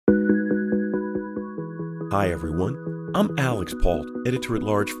Hi everyone, I'm Alix Paultre,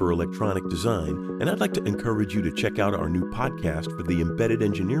 Editor-at-Large for Electronic Design, and I'd like to encourage you to check out our new podcast for the embedded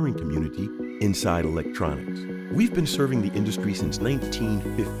engineering community, Inside Electronics. We've been serving the industry since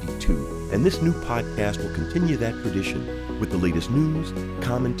 1952, and this new podcast will continue that tradition with the latest news,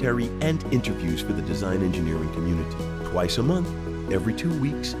 commentary, and interviews for the design engineering community. Twice a month, every 2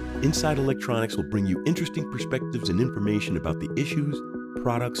 weeks, Inside Electronics will bring you interesting perspectives and information about the issues,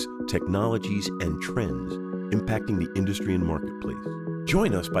 products, technologies, and trends impacting the industry and marketplace.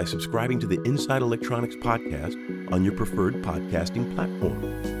 Join us by subscribing to the Inside Electronics podcast on your preferred podcasting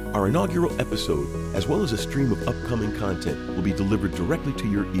platform. Our inaugural episode, as well as a stream of upcoming content, will be delivered directly to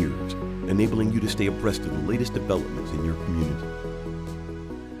your ears, enabling you to stay abreast of the latest developments in your community.